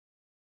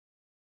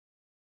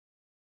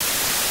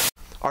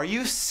Are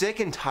you sick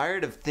and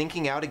tired of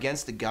thinking out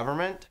against the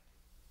government?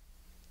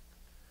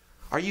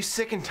 Are you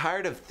sick and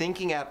tired of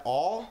thinking at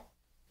all?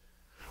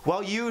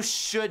 Well, you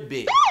should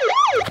be.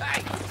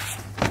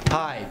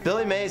 Hi,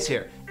 Billy Mays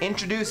here,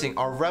 introducing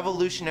our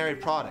revolutionary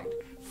product,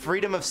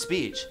 freedom of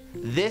speech.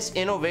 This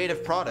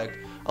innovative product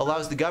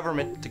allows the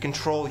government to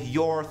control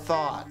your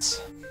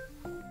thoughts.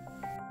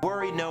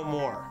 Worry no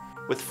more.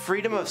 With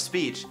freedom of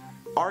speech,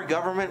 our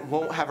government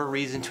won't have a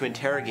reason to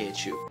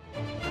interrogate you.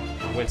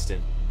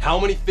 Winston, how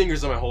many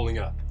fingers am I holding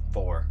up?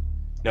 4.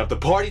 Now if the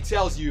party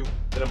tells you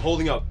that I'm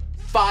holding up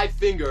 5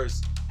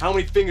 fingers, how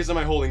many fingers am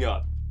I holding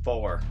up?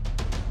 4.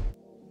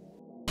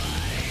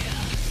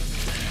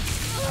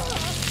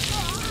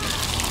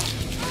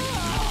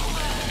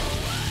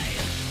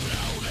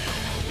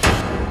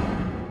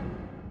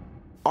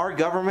 Our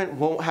government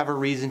won't have a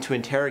reason to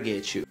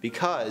interrogate you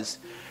because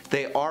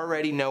they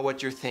already know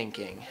what you're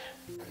thinking.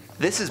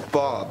 This is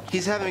Bob.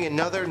 He's having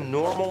another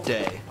normal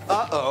day.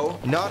 Uh-oh,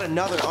 not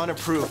another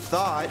unapproved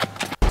thought.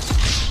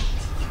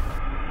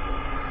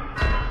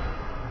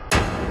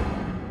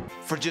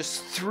 For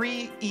just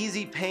 3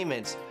 easy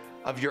payments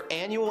of your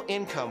annual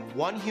income,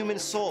 1 human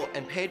soul,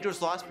 and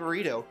Pedro's Lost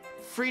Burrito,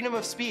 freedom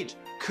of speech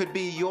could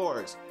be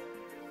yours.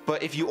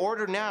 But if you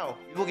order now,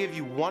 we will give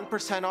you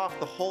 1% off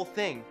the whole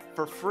thing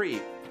for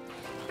free.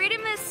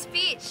 Freedom of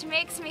speech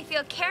makes me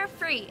feel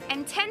carefree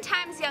and 10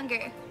 times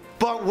younger.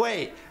 But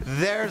wait,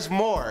 there's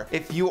more.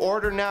 If you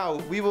order now,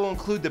 we will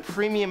include the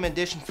premium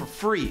edition for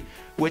free,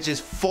 which is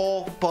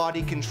full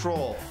body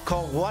control.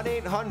 Call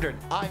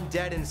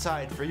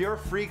 1-800-I'm-DEAD-INSIDE for your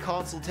free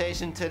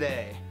consultation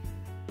today.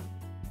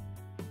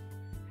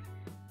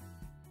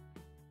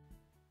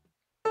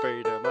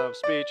 Freedom of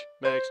speech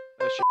makes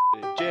a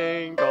shitty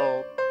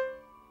jingle.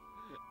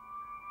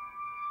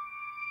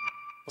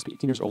 Must be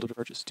 18 years or older to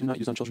purchase. Do not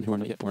use on children who are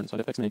not yet born.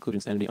 Side effects may include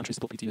insanity,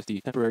 untraceable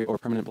PTSD, temporary or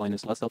permanent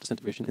blindness, loud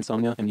self-disintegration,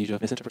 insomnia, amnesia,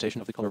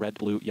 misinterpretation of the color red,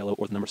 blue, yellow,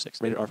 or the number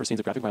 6. Rated R for scenes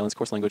of graphic violence,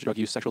 coarse language, drug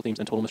use, sexual themes,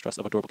 and total mistrust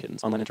of adorable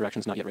kittens. Online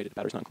interactions not yet rated.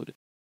 Batteries not included.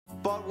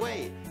 But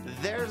wait,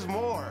 there's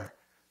more.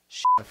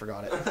 Shit, I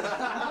forgot it.